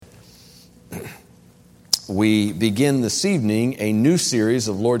We begin this evening a new series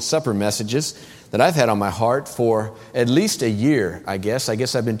of Lord's Supper messages that I've had on my heart for at least a year, I guess.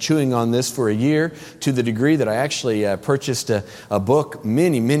 I've been chewing on this for a year, to the degree that I actually purchased a book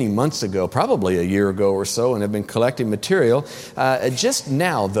many months ago, probably a year ago or so, and have been collecting material. Just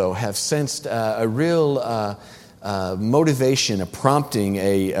now, though, have sensed a real motivation, a prompting,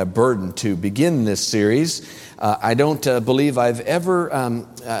 a burden to begin this series. I don't believe I've ever,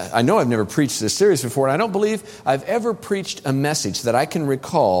 I know I've never preached this series before, and I don't believe I've ever preached a message that I can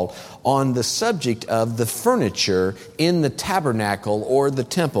recall on the subject of the furniture in the tabernacle or the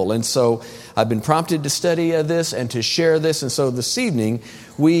temple. And so I've been prompted to study this and to share this. And so this evening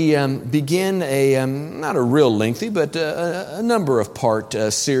we begin a, not a real lengthy, but a number of part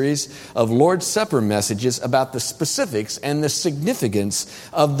series of Lord's Supper messages about the specifics and the significance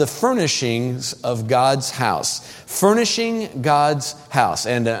of the furnishings of God's house. Furnishing God's house.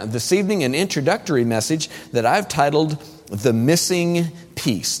 And this evening, an introductory message that I've titled The Missing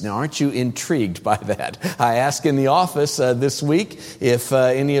Piece. Now, aren't you intrigued by that? I asked in the office this week if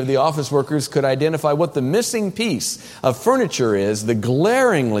any of the office workers could identify what the missing piece of furniture is, the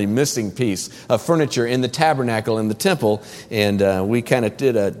glaringly missing piece of furniture in the tabernacle and the temple. And we kind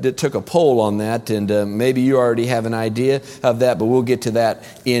of took a poll on that, and maybe you already have an idea of that, but we'll get to that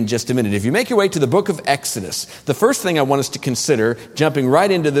in just a minute. If you make your way to the book of Exodus, the first thing I want us to consider, jumping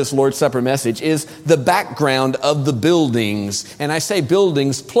right into this Lord's Supper message, is the background of the buildings. And I say buildings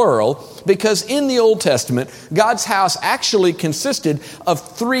plural because in the Old Testament, God's house actually consisted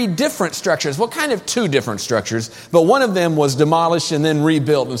of three different structures. Well, kind of two different structures, but one of them was demolished and then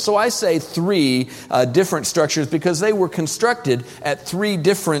rebuilt. And so I say three different structures because they were constructed at three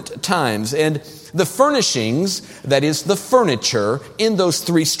different times. And the furnishings, that is the furniture in those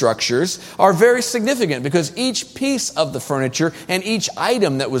three structures, are very significant because each piece of the furniture and each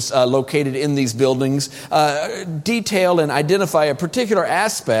item that was located in these buildings detail and identify a particular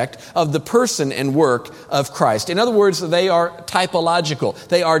aspect of the person and work of Christ. In other words, they are typological.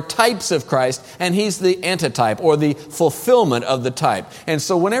 They are types of Christ, and He's the antitype or the fulfillment of the type. And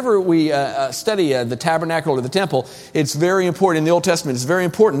so whenever we study the tabernacle or the temple, it's very important. In the Old Testament, it's very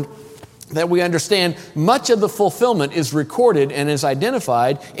important that we understand much of the fulfillment is recorded and is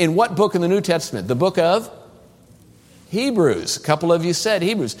identified in what book in the New Testament? The book of Hebrews. A couple of you said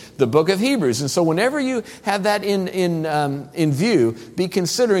Hebrews, the book of Hebrews. And so whenever you have that in view, be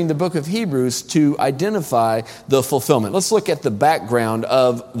considering the book of Hebrews to identify the fulfillment. Let's look at the background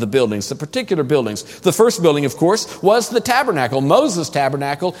of the buildings, the particular buildings. The first building, of course, was the tabernacle, Moses'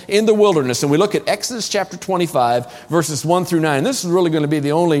 tabernacle in the wilderness. And we look at Exodus chapter 25, verses 1 through 9. This is really going to be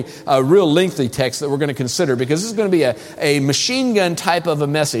the only real lengthy text that we're going to consider because this is going to be a machine gun type of a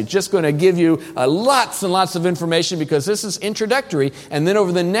message, just going to give you lots and lots of information because this is introductory, and then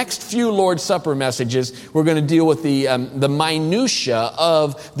over the next few Lord's Supper messages, we're going to deal with the minutia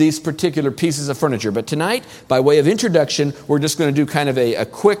of these particular pieces of furniture. But tonight, by way of introduction, we're just going to do kind of a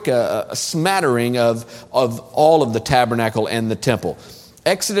quick smattering of all of the tabernacle and the temple.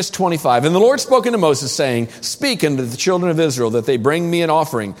 Exodus 25, and the Lord spoke unto Moses, saying, Speak unto the children of Israel, that they bring me an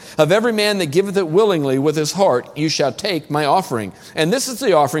offering. Of every man that giveth it willingly with his heart, you shall take my offering. And this is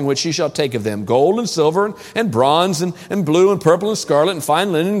the offering which ye shall take of them: gold and silver and bronze and blue and purple and scarlet and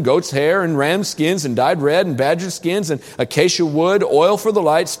fine linen and goat's hair and ram skins and dyed red and badger skins and acacia wood, oil for the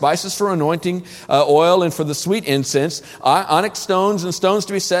light, spices for anointing, oil and for the sweet incense, onyx stones and stones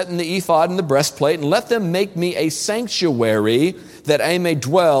to be set in the ephod and the breastplate. And let them make me a sanctuary, that I may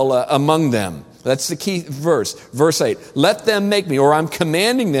dwell among them. That's the key verse. Verse 8. Let them make me, or I'm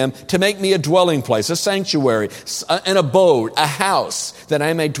commanding them to make me a dwelling place, a sanctuary, an abode, a house, that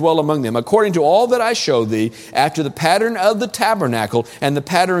I may dwell among them, according to all that I show thee, after the pattern of the tabernacle and the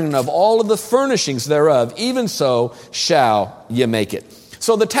pattern of all of the furnishings thereof, even so shall ye make it.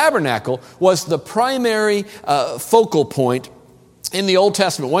 So the tabernacle was the primary focal point in the Old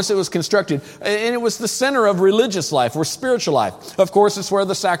Testament, once it was constructed, and it was the center of religious life or spiritual life. Of course, it's where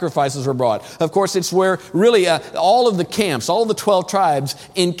the sacrifices were brought. Of course, it's where really all of the camps, all of the 12 tribes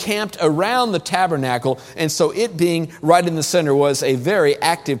encamped around the tabernacle, and so it being right in the center was a very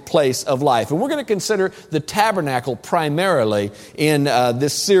active place of life. And we're going to consider the tabernacle primarily in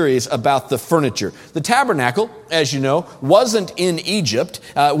this series about the furniture. The tabernacle, as you know, wasn't in Egypt,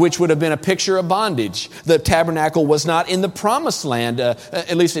 which would have been a picture of bondage. The tabernacle was not in the promised land.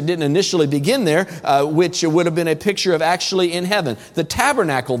 At least it didn't initially begin there, which would have been a picture of actually in heaven. The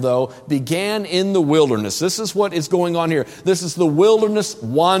tabernacle, though, began in the wilderness. This is what is going on here. This is the wilderness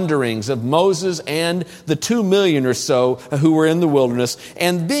wanderings of Moses and the 2 million or so who were in the wilderness.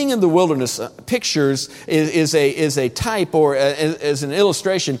 And being in the wilderness pictures is a type or as an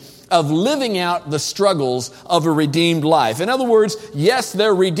illustration of living out the struggles of a redeemed life. In other words, yes,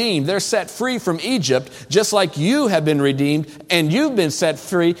 they're redeemed. They're set free from Egypt, just like you have been redeemed and you've been set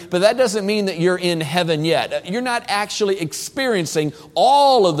free, but that doesn't mean that you're in heaven yet. You're not actually experiencing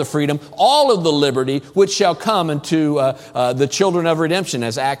all of the freedom, all of the liberty, which shall come into the children of redemption,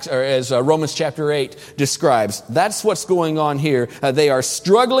 as Romans chapter 8 describes. That's what's going on here. They are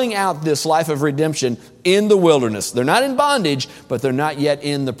struggling out this life of redemption in the wilderness. They're not in bondage, but they're not yet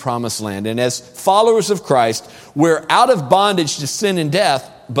in the promised land. And as followers of Christ, we're out of bondage to sin and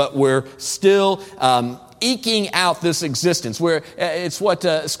death, but we're still eking out this existence, where it's what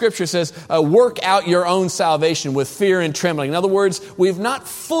Scripture says, work out your own salvation with fear and trembling. In other words, we've not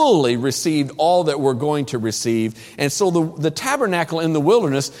fully received all that we're going to receive. And so the tabernacle in the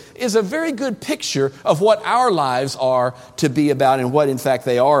wilderness is a very good picture of what our lives are to be about and what, in fact,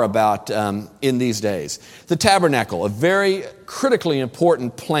 they are about in these days. The tabernacle, a very critically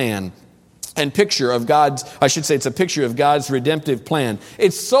important plan and picture of it's a picture of God's redemptive plan.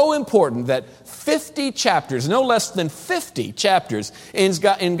 It's so important that 50 chapters, no less than 50 chapters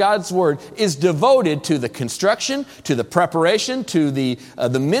in God's Word is devoted to the construction, to the preparation, to the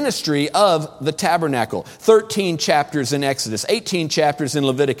ministry of the tabernacle. 13 chapters in Exodus, 18 chapters in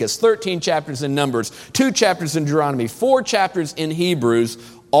Leviticus, 13 chapters in Numbers, 2 chapters in Deuteronomy, 4 chapters in Hebrews,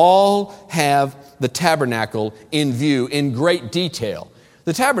 all have the tabernacle in view in great detail.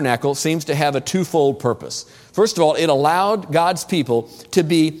 The tabernacle seems to have a twofold purpose. First of all, it allowed God's people to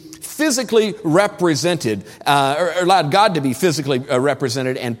be physically represented, or allowed God to be physically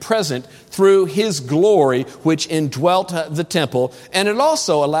represented and present through His glory, which indwelt the temple. And it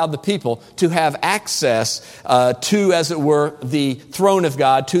also allowed the people to have access to, as it were, the throne of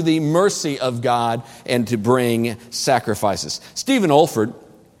God, to the mercy of God, and to bring sacrifices. Stephen Olford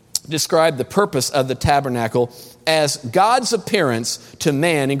described the purpose of the tabernacle as God's appearance to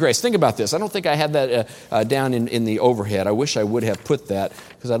man in grace. Think about this. I don't think I had that down in the overhead. I wish I would have put that,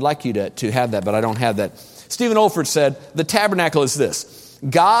 because I'd like you to have that, but I don't have that. Stephen Olford said, the tabernacle is this: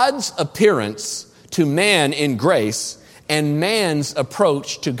 God's appearance to man in grace and man's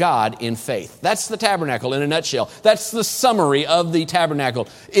approach to God in faith. That's the tabernacle in a nutshell. That's the summary of the tabernacle.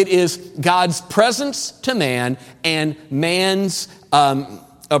 It is God's presence to man and man's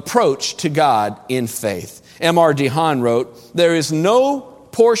approach to God in faith. M.R. DeHaan wrote, there is no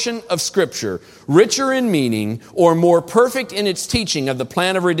portion of Scripture richer in meaning or more perfect in its teaching of the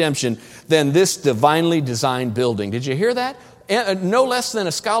plan of redemption than this divinely designed building. Did you hear that? No less than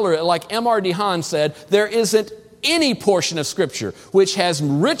a scholar like M.R. DeHaan said, there isn't any portion of Scripture which has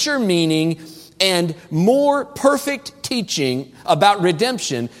richer meaning and more perfect teaching about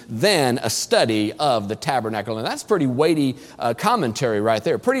redemption than a study of the tabernacle. And that's pretty weighty commentary right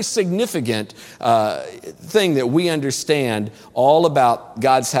there. Pretty significant thing that we understand all about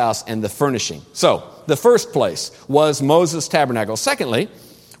God's house and the furnishing. So, the first place was Moses' tabernacle. Secondly,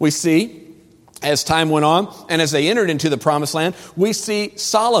 we see, as time went on and as they entered into the promised land, we see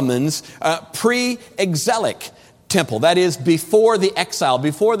Solomon's pre-exilic temple. That is, before the exile,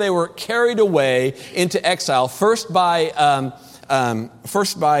 before they were carried away into exile, first by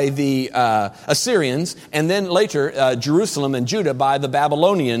the Assyrians, and then later Jerusalem and Judah by the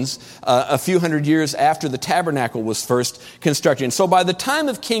Babylonians a few hundred years after the tabernacle was first constructed. And so by the time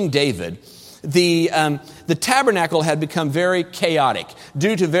of King David, the tabernacle had become very chaotic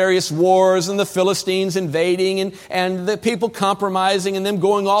due to various wars and the Philistines invading and the people compromising and them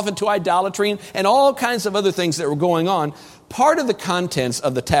going off into idolatry and all kinds of other things that were going on. Part of the contents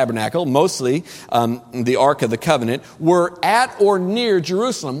of the tabernacle, mostly the Ark of the Covenant, were at or near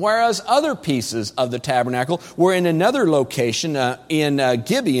Jerusalem, whereas other pieces of the tabernacle were in another location in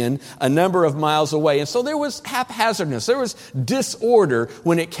Gibeon, a number of miles away. And so there was haphazardness, there was disorder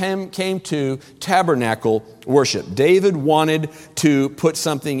when it came to tabernacle worship. David wanted to put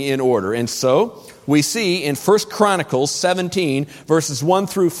something in order. And so we see in 1 Chronicles 17, verses 1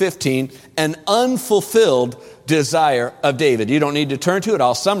 through 15, an unfulfilled desire of David. You don't need to turn to it.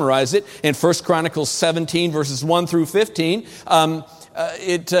 I'll summarize it. In 1 Chronicles 17, verses 1 through 15,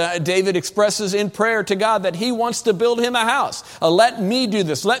 David expresses in prayer to God that he wants to build him a house. Let me do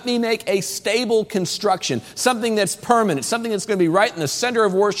this. Let me make a stable construction, something that's permanent, something that's going to be right in the center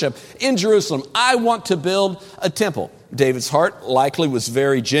of worship in Jerusalem. I want to build a temple. David's heart likely was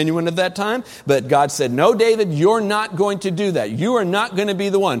very genuine at that time, but God said, no, David, you're not going to do that. You are not going to be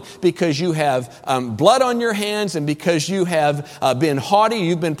the one, because you have blood on your hands and because you have been haughty,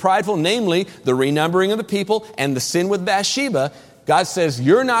 you've been prideful, namely the renumbering of the people and the sin with Bathsheba. God says,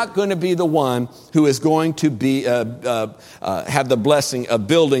 you're not going to be the one who is going to be have the blessing of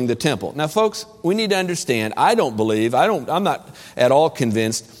building the temple. Now, folks, we need to understand, I'm not at all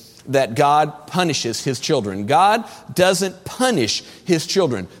convinced that God punishes His children. God doesn't punish His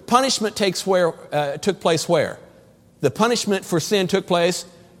children. Punishment took place where? The punishment for sin took place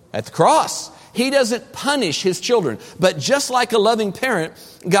at the cross. He doesn't punish His children. But just like a loving parent,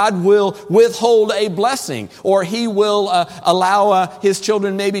 God will withhold a blessing, or He will allow His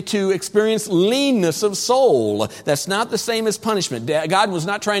children maybe to experience leanness of soul. That's not the same as punishment. God was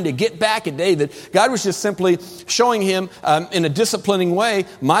not trying to get back at David. God was just simply showing him in a disciplining way,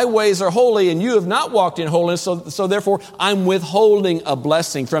 my ways are holy and you have not walked in holiness, so therefore I'm withholding a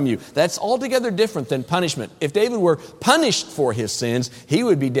blessing from you. That's altogether different than punishment. If David were punished for his sins, he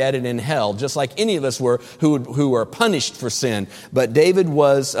would be dead and in hell, just like any of us were who were punished for sin. But David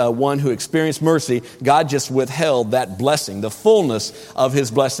was one who experienced mercy. God just withheld that blessing, the fullness of His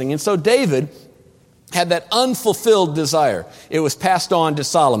blessing. And so David had that unfulfilled desire. It was passed on to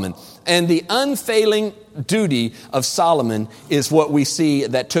Solomon. And the unfailing duty of Solomon is what we see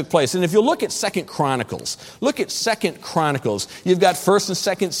that took place. And if you look at 2 Chronicles, you've got 1st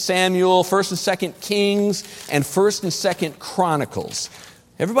and 2nd Samuel, 1st and 2nd Kings, and 1st and 2nd Chronicles.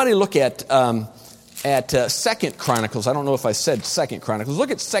 Everybody look at 2nd Chronicles. I don't know if I said 2nd Chronicles. Look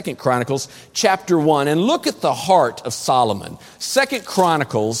at 2nd Chronicles chapter 1 and look at the heart of Solomon. 2nd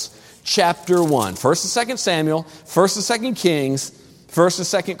Chronicles chapter 1. 1st and 2nd Samuel, 1st and 2nd Kings, 1st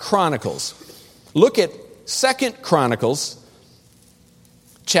and 2nd Chronicles. Look at 2nd Chronicles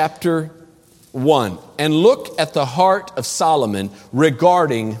chapter 1 and look at the heart of Solomon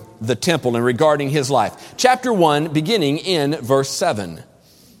regarding the temple and regarding his life. Chapter 1 beginning in verse 7.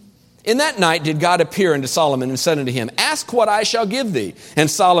 In that night did God appear unto Solomon and said unto him, Ask what I shall give thee.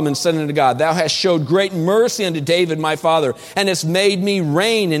 And Solomon said unto God, Thou hast showed great mercy unto David my father, and hast made me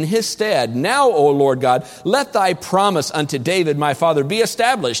reign in his stead. Now, O Lord God, let thy promise unto David my father be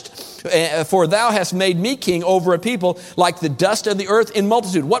established. For thou hast made me king over a people like the dust of the earth in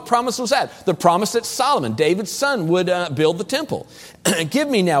multitude. What promise was that? The promise that Solomon, David's son, would build the temple. Give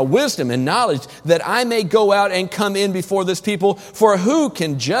me now wisdom and knowledge that I may go out and come in before this people. For who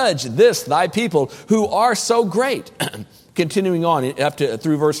can judge this thy people who are so great? Continuing on up to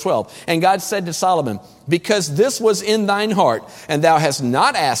through verse 12. And God said to Solomon, Because this was in thine heart, and thou hast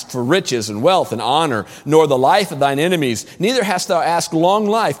not asked for riches and wealth and honor, nor the life of thine enemies, neither hast thou asked long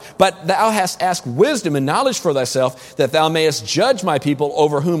life, but thou hast asked wisdom and knowledge for thyself, that thou mayest judge my people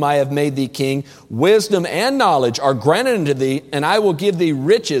over whom I have made thee king. Wisdom and knowledge are granted unto thee, and I will give thee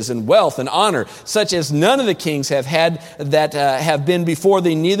riches and wealth and honor, such as none of the kings have had that have been before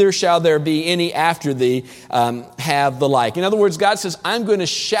thee, neither shall there be any after thee have the like. In other words, God says, I'm going to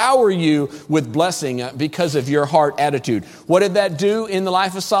shower you with blessing because of your heart attitude. What did that do in the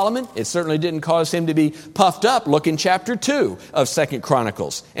life of Solomon? It certainly didn't cause him to be puffed up. Look in chapter 2 of 2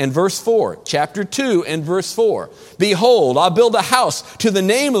 Chronicles and verse 4. Chapter 2 and verse 4. Behold, I'll build a house to the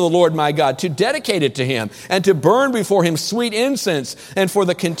name of the Lord my God, to dedicate it to him, and to burn before him sweet incense, and for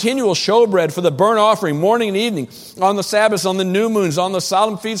the continual showbread, for the burnt offering, morning and evening, on the Sabbaths, on the new moons, on the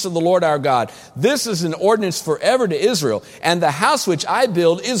solemn feasts of the Lord our God. This is an ordinance forever to Israel, and the house which I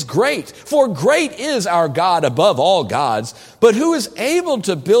build is great, for great is our God above all gods. But who is able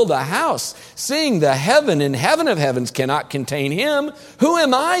to build a house, seeing the heaven and heaven of heavens cannot contain him? Who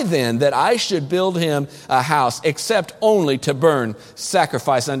am I then that I should build him a house, except only to burn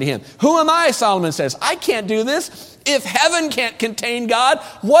sacrifice unto him? Who am I, Solomon says? I can't do this. If heaven can't contain God,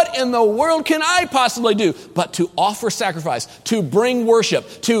 what in the world can I possibly do but to offer sacrifice, to bring worship,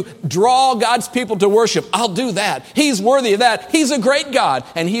 to draw God's people to worship? I'll do that. He's worthy of that. He's a great God,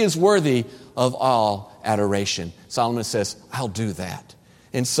 and he is worthy of all adoration. Solomon says, I'll do that.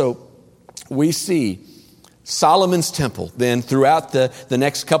 And so we see Solomon's temple then throughout the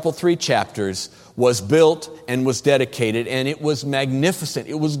next three chapters was built and was dedicated, and it was magnificent.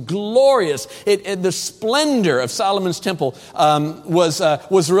 It was glorious. The splendor of Solomon's temple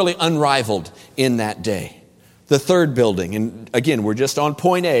was really unrivaled in that day. The third building, and again, we're just on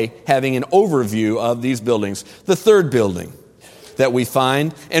point A, having an overview of these buildings. The third building that we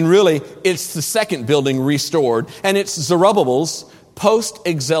find, and really it's the second building restored, and it's Zerubbabel's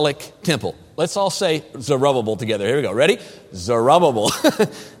post-exilic temple. Let's all say Zerubbabel together. Here we go. Ready? Zerubbabel.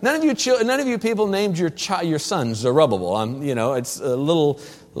 None of you people named your son Zerubbabel. It's a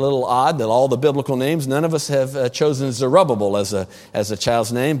little odd that all the biblical names, none of us have chosen Zerubbabel as a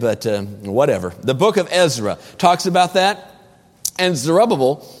child's name, but whatever. The book of Ezra talks about that, and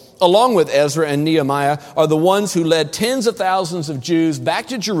Zerubbabel along with Ezra and Nehemiah, are the ones who led tens of thousands of Jews back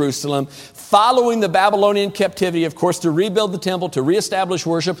to Jerusalem following the Babylonian captivity, of course, to rebuild the temple, to reestablish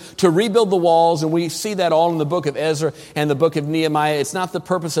worship, to rebuild the walls. And we see that all in the book of Ezra and the book of Nehemiah. It's not the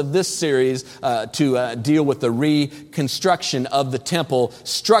purpose of this series to deal with the reconstruction of the temple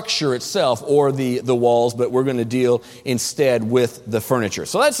structure itself or the walls, but we're going to deal instead with the furniture.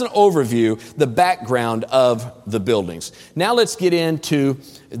 So that's an overview, the background of the buildings. Now let's get into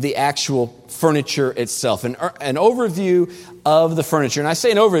the actual furniture itself, an overview of the furniture. And I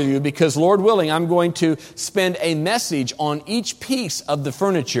say an overview because, Lord willing, I'm going to spend a message on each piece of the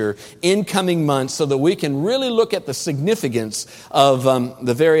furniture in coming months so that we can really look at the significance of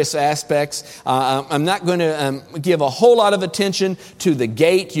the various aspects. I'm not going to give a whole lot of attention to the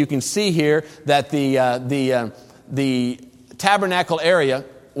gate. You can see here that the tabernacle area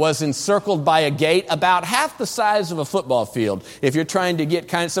was encircled by a gate about half the size of a football field. If you're trying to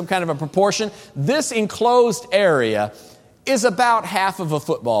get some kind of a proportion, this enclosed area is about half of a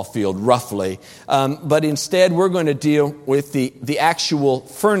football field, roughly. But instead, we're going to deal with the actual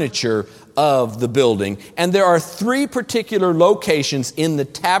furniture of the building. And there are three particular locations in the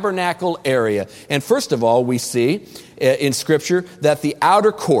tabernacle area. And first of all, we see in Scripture that the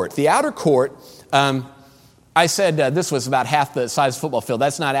outer court, I said this was about half the size of a football field.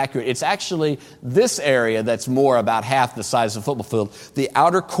 That's not accurate. It's actually this area that's more about half the size of a football field. The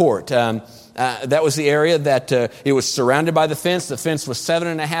outer court, that was the area that it was surrounded by the fence. The fence was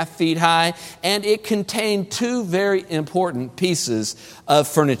 7.5 feet high, and it contained two very important pieces of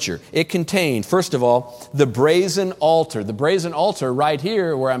furniture. It contained, first of all, the brazen altar. The brazen altar right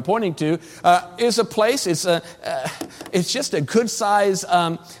here, where I'm pointing to, is a place. It's just a good size,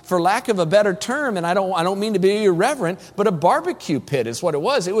 for lack of a better term, and I don't mean to be irreverent, but a barbecue pit is what it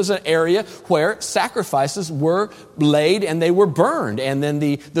was. It was an area where sacrifices were laid and they were burned, and then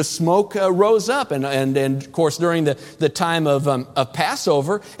the smoke rose up, and of course during the time of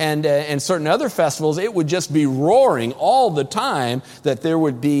Passover and certain other festivals, it would just be roaring all the time that there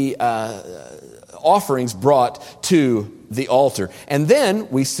would be offerings brought to the altar. And then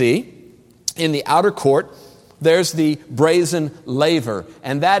we see in the outer court, there's the brazen laver,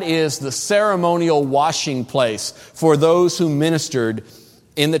 and that is the ceremonial washing place for those who ministered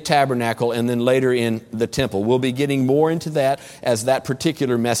in the tabernacle and then later in the temple. We'll be getting more into that as that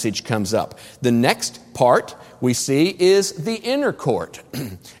particular message comes up. The next part we see is the inner court.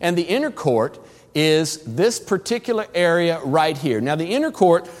 And the inner court is this particular area right here. Now, the inner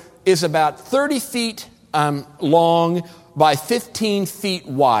court is about 30 feet long by 15 feet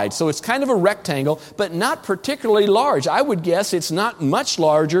wide. So it's kind of a rectangle, but not particularly large. I would guess it's not much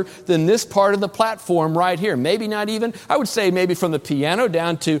larger than this part of the platform right here. Maybe not even, I would say maybe from the piano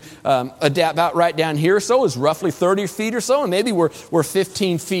down to about right down here or so is roughly 30 feet or so, and maybe we're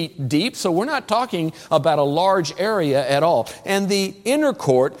 15 feet deep. So we're not talking about a large area at all. And the inner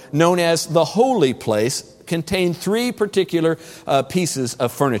court, known as the holy place, contained three particular pieces of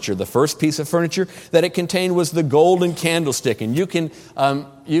furniture. The first piece of furniture that it contained was the golden candlestick, and you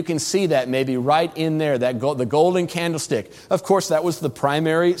can see that maybe right in there, the golden candlestick. Of course, that was the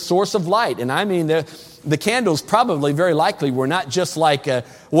primary source of light, and I mean the candles probably very likely were not just like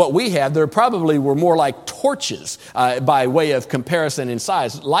what we have. They probably were more like torches by way of comparison in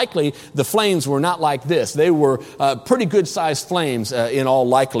size. Likely, the flames were not like this. They were pretty good-sized flames in all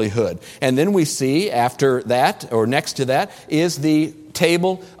likelihood. And then we see after that, or next to that, is the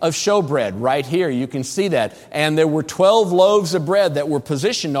table of showbread right here. You can see that. And there were 12 loaves of bread that were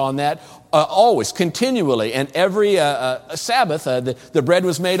positioned on that always, continually. And every Sabbath, the bread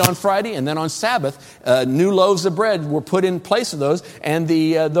was made on Friday, and then on Sabbath, new loaves of bread were put in place of those, and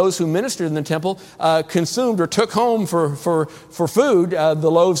those who ministered in the temple consumed or took home for food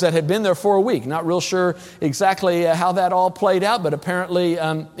the loaves that had been there for a week. Not real sure exactly how that all played out, but apparently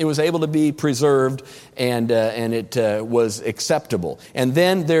it was able to be preserved, and it was acceptable. And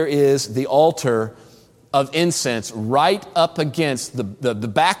then there is the altar of incense right up against the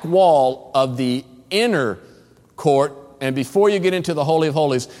back wall of the inner court. And before you get into the Holy of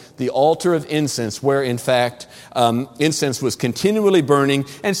Holies, the altar of incense, where in fact incense was continually burning.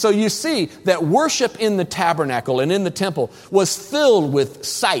 And so you see that worship in the tabernacle and in the temple was filled with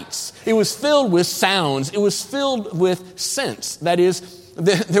sights. It was filled with sounds. It was filled with scents. That is,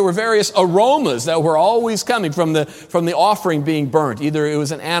 there were various aromas that were always coming from the offering being burnt. Either it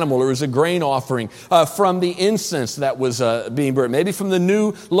was an animal or it was a grain offering, from the incense that was being burnt, maybe from the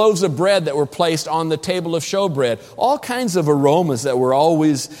new loaves of bread that were placed on the table of showbread. All kinds of aromas that were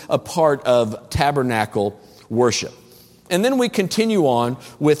always a part of tabernacle worship. And then we continue on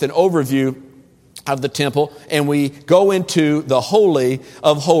with an overview of the temple, and we go into the Holy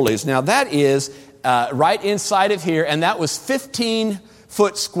of Holies. Now that is right inside of here, and that was 15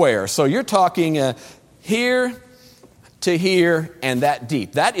 foot square. So you're talking here to here and that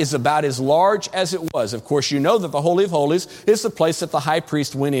deep. That is about as large as it was. Of course, you know that the Holy of Holies is the place that the high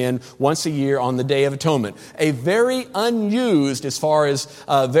priest went in once a year on the Day of Atonement. A very unused, as far as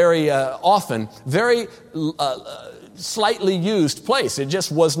very often, very slightly used place. It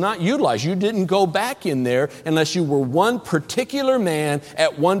just was not utilized. You didn't go back in there unless you were one particular man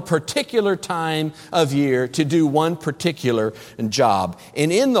at one particular time of year to do one particular job.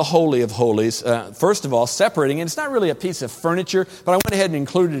 And in the Holy of Holies, first of all, separating, and it's not really a piece of furniture, but I went ahead and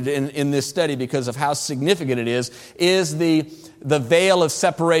included it in this study because of how significant it is the veil of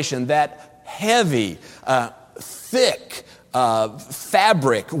separation, that heavy, thick,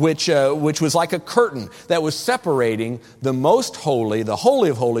 fabric, which was like a curtain that was separating the most holy, the Holy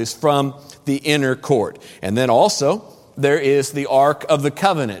of Holies, from the inner court. And then also, there is the Ark of the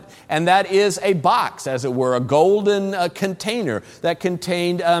Covenant. And that is a box, as it were, a golden container that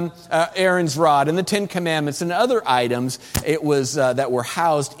contained Aaron's rod and the Ten Commandments and other items that were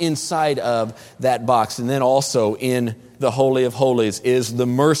housed inside of that box. And then also in the Holy of Holies is the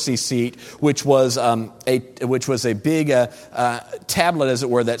mercy seat, which was a big tablet, as it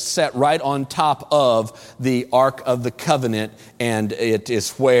were, that sat right on top of the Ark of the Covenant, and it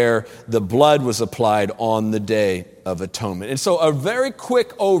is where the blood was applied on the Day of Atonement. And so a very quick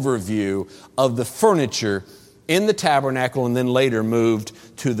overview of the furniture in the tabernacle, and then later moved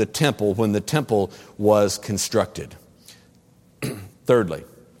to the temple when the temple was constructed. Thirdly,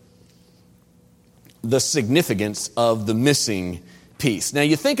 the significance of the missing piece. Now,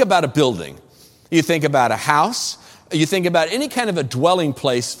 you think about a building, you think about a house, you think about any kind of a dwelling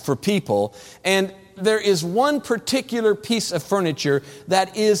place for people, and there is one particular piece of furniture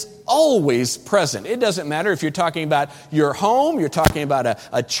that is always present. It doesn't matter if you're talking about your home, you're talking about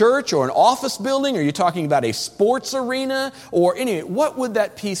a church or an office building, or you're talking about a sports arena, or any. What would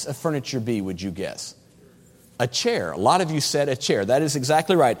that piece of furniture be, would you guess? A chair. A lot of you said a chair. That is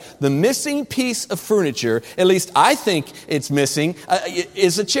exactly right. The missing piece of furniture, at least I think it's missing,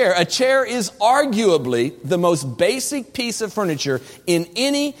 is a chair. A chair is arguably the most basic piece of furniture in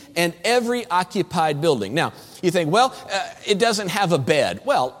any and every occupied building. Now, you think, well, it doesn't have a bed.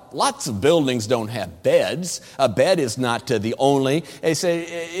 Well, lots of buildings don't have beds. A bed is not the only. They say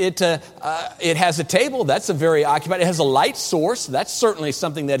it has a table. That's a very occupied. It has a light source. That's certainly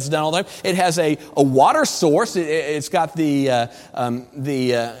something that's done all the time. It has a water source. It's got the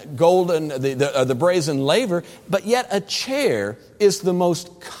golden, the brazen laver. But yet a chair is the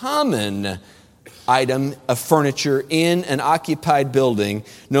most common item of furniture in an occupied building,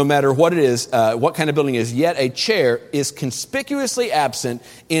 no matter what it is, what kind of building it is. Yet a chair is conspicuously absent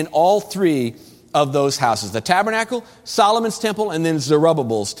in all three of those houses: the tabernacle, Solomon's temple, and then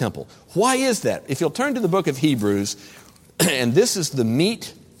Zerubbabel's temple. Why is that? If you'll turn to the book of Hebrews, and this is the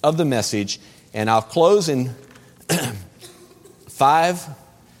meat of the message, and I'll close in 5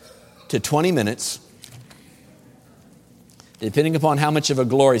 to 20 minutes, depending upon how much of a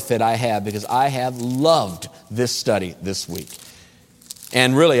glory fit I have, because I have loved this study this week.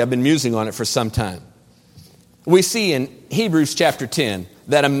 And really, I've been musing on it for some time. We see in Hebrews chapter 10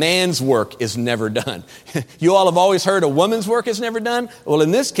 that a man's work is never done. You all have always heard a woman's work is never done. Well, in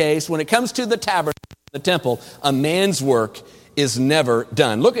this case, when it comes to the tabernacle, the temple, a man's work is never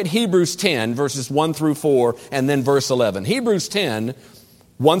done. Look at Hebrews 10, verses 1 through 4, and then verse 11. Hebrews 10,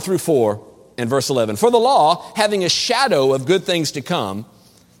 1 through 4, and verse 11. For the law, having a shadow of good things to come,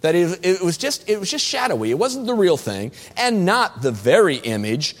 that it was just shadowy. It wasn't the real thing, and not the very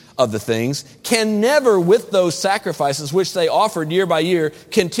image of the things, can never, with those sacrifices which they offered year by year,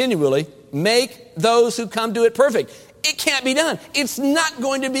 continually make those who come to it perfect. It can't be done. It's not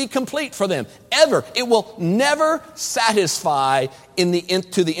going to be complete for them, ever. It will never satisfy to the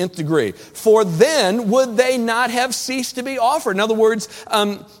nth degree. For then would they not have ceased to be offered? In other words,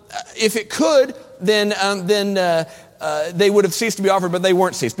 if it could, then they would have ceased to be offered, but they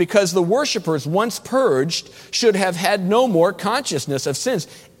weren't ceased. Because the worshipers, once purged, should have had no more consciousness of sins.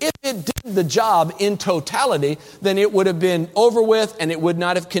 If it did the job in totality, then it would have been over with and it would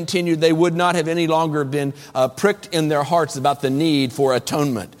not have continued. They would not have any longer been pricked in their hearts about the need for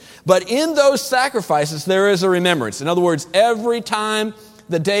atonement. But in those sacrifices, there is a remembrance. In other words, every time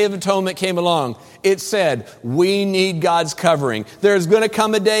the Day of Atonement came along, it said, we need God's covering. There's going to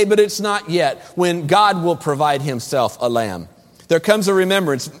come a day, but it's not yet, when God will provide himself a lamb. There comes a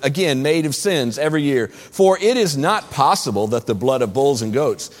remembrance, again, made of sins every year. For it is not possible that the blood of bulls and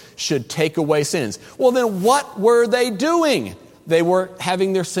goats should take away sins. Well, then what were they doing? They were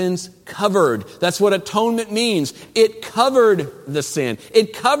having their sins covered. That's what atonement means. It covered the sin.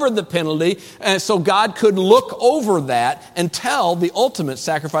 It covered the penalty, and so God could look over that until the ultimate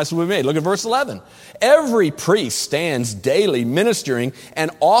sacrifice would be made. Look at verse 11. Every priest stands daily ministering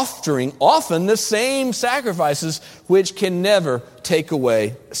and offering often the same sacrifices which can never take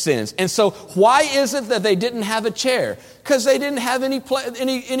away sins. And so why is it that they didn't have a chair? Because they didn't have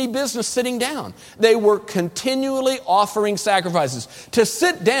any business sitting down. They were continually offering sacrifices. To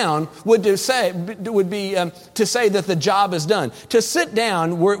sit down would be to say that the job is done. To sit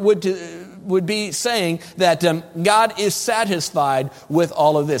down would be saying that God is satisfied with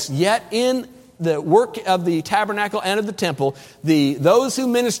all of this. Yet in the work of the tabernacle and of the temple, those who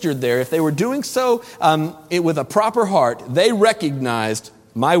ministered there, if they were doing so with a proper heart, they recognized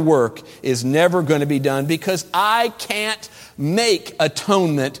my work is never going to be done because I can't make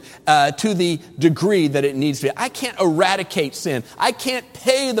atonement to the degree that it needs to be. I can't eradicate sin. I can't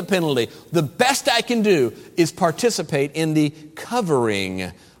pay the penalty. The best I can do is participate in the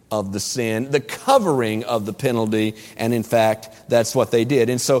covering of the sin, the covering of the penalty, and in fact, that's what they did.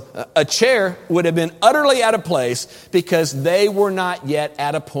 And so a chair would have been utterly out of place because they were not yet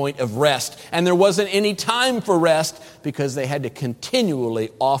at a point of rest. And there wasn't any time for rest because they had to continually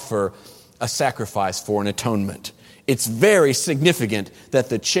offer a sacrifice for an atonement. It's very significant that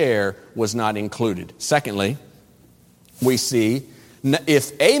the chair was not included. Secondly, we see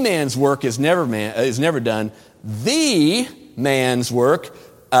if a man's work is never done, the man's work,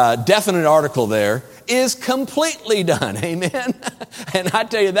 definite article there, is completely done. Amen? And I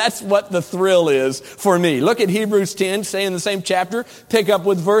tell you, that's what the thrill is for me. Look at Hebrews 10, say in the same chapter, pick up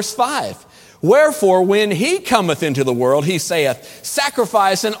with verse 5. Wherefore, when he cometh into the world, he saith,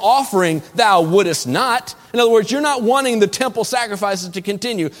 sacrifice and offering thou wouldest not. In other words, you're not wanting the temple sacrifices to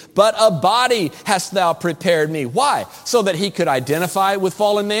continue, but a body hast thou prepared me. Why? So that he could identify with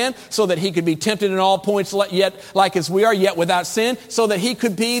fallen man, so that he could be tempted in all points yet like as we are, yet without sin, so that he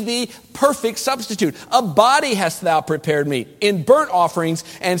could be the perfect substitute. A body hast thou prepared me. In burnt offerings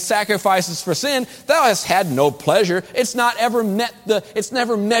and sacrifices for sin, thou hast had no pleasure. It's never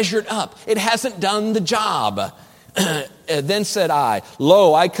measured up. It hasn't done the job. Then said I,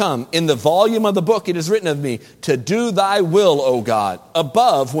 Lo, I come. In the volume of the book it is written of me, to do thy will, O God.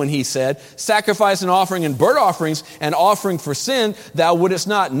 Above, when he said, sacrifice and offering and burnt offerings and offering for sin, thou wouldest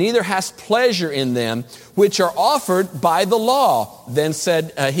not, neither hast pleasure in them, which are offered by the law. Then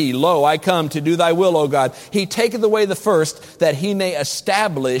said he, Lo, I come to do thy will, O God. He taketh away the first, that he may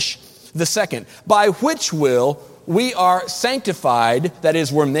establish the second. By which will we are sanctified, that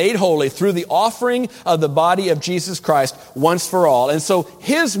is, we're made holy through the offering of the body of Jesus Christ once for all. And so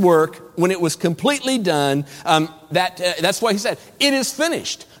his work, when it was completely done, that's why he said, it is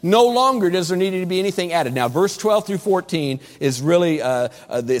finished. No longer does there need to be anything added. Now, verse 12 through 14 is really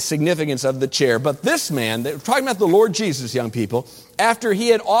the significance of the chair. But this man, we're talking about the Lord Jesus, young people, after he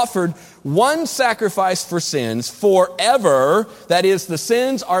had offered one sacrifice for sins forever, that is, the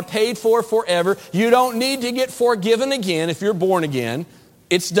sins are paid for forever. You don't need to get forgiven again if you're born again.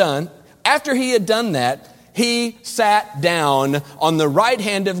 It's done. After he had done that, he sat down on the right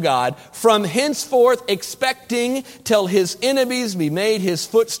hand of God, from henceforth expecting till his enemies be made his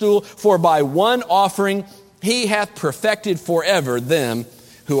footstool. For by one offering he hath perfected forever them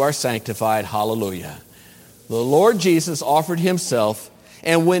who are sanctified. Hallelujah. The Lord Jesus offered himself,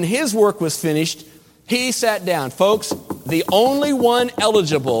 and when his work was finished, he sat down. Folks, the only one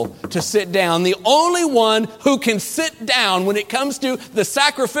eligible to sit down, the only one who can sit down when it comes to the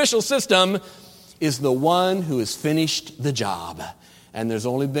sacrificial system, is the one who has finished the job. And there's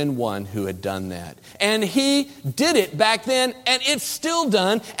only been one who had done that. And he did it back then, and it's still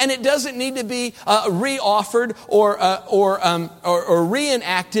done, and it doesn't need to be re-offered or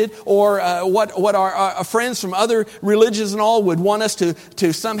reenacted, or what our friends from other religions and all would want us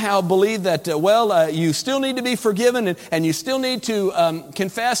to somehow believe that, you still need to be forgiven, and you still need to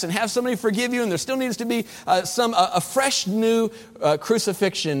confess and have somebody forgive you, and there still needs to be a fresh new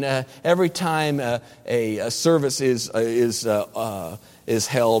crucifixion every time a service is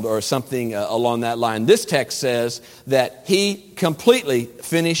held, or something along that line. This text says that he completely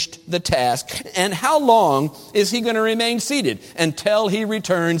finished the task. And how long is he going to remain seated? Until he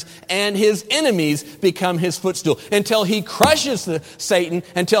returns and his enemies become his footstool. Until he crushes Satan,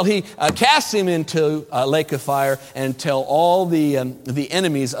 until he casts him into a lake of fire, until all the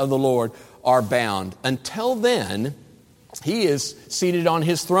enemies of the Lord are bound. Until then, he is seated on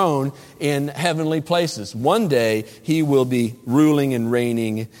his throne in heavenly places. One day, he will be ruling and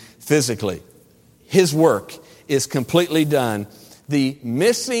reigning physically. His work is completely done. The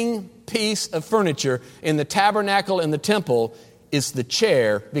missing piece of furniture in the tabernacle and the temple is the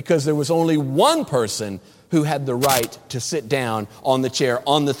chair because there was only one person who had the right to sit down on the chair,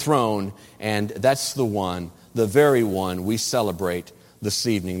 on the throne, and that's the one, the very one we celebrate this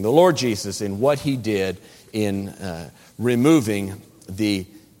evening. The Lord Jesus, in what He did in removing the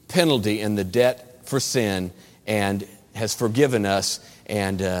penalty and the debt for sin, and has forgiven us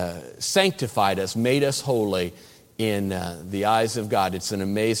and sanctified us, made us holy in the eyes of God. It's an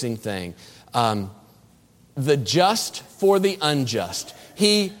amazing thing. The just for the unjust.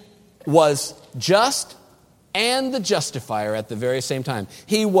 He was just and the justifier at the very same time.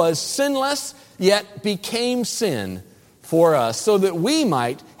 He was sinless, yet became sin for us so that we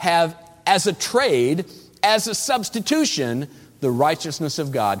might have as a trade, as a substitution, the righteousness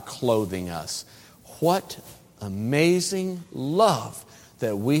of God clothing us. What amazing love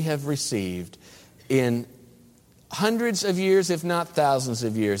that we have received in hundreds of years, if not thousands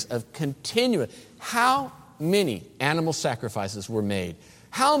of years, of continuous. How many animal sacrifices were made?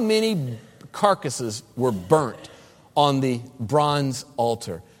 How many carcasses were burnt on the bronze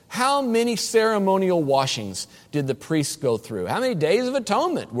altar? How many ceremonial washings did the priests go through? How many days of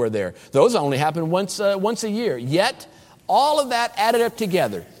atonement were there? Those only happened once a year. Yet, all of that added up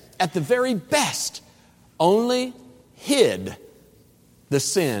together, at the very best, only hid the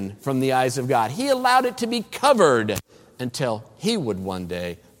sin from the eyes of God. He allowed it to be covered until He would one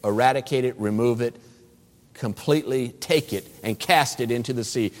day eradicate it, remove it, completely take it and cast it into the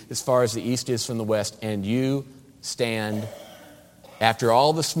sea as far as the east is from the west. And you stand, after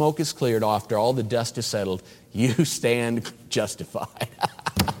all the smoke is cleared, after all the dust is settled, you stand justified.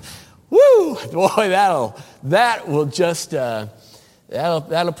 Woo! Boy, that will just,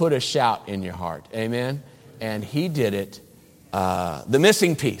 that'll put a shout in your heart. Amen? And He did it. The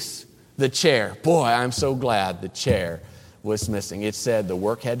missing piece, the chair. Boy, I'm so glad the chair was missing. It said the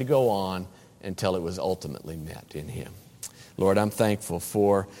work had to go on until it was ultimately met in Him. Lord, I'm thankful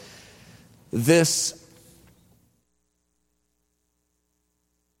for this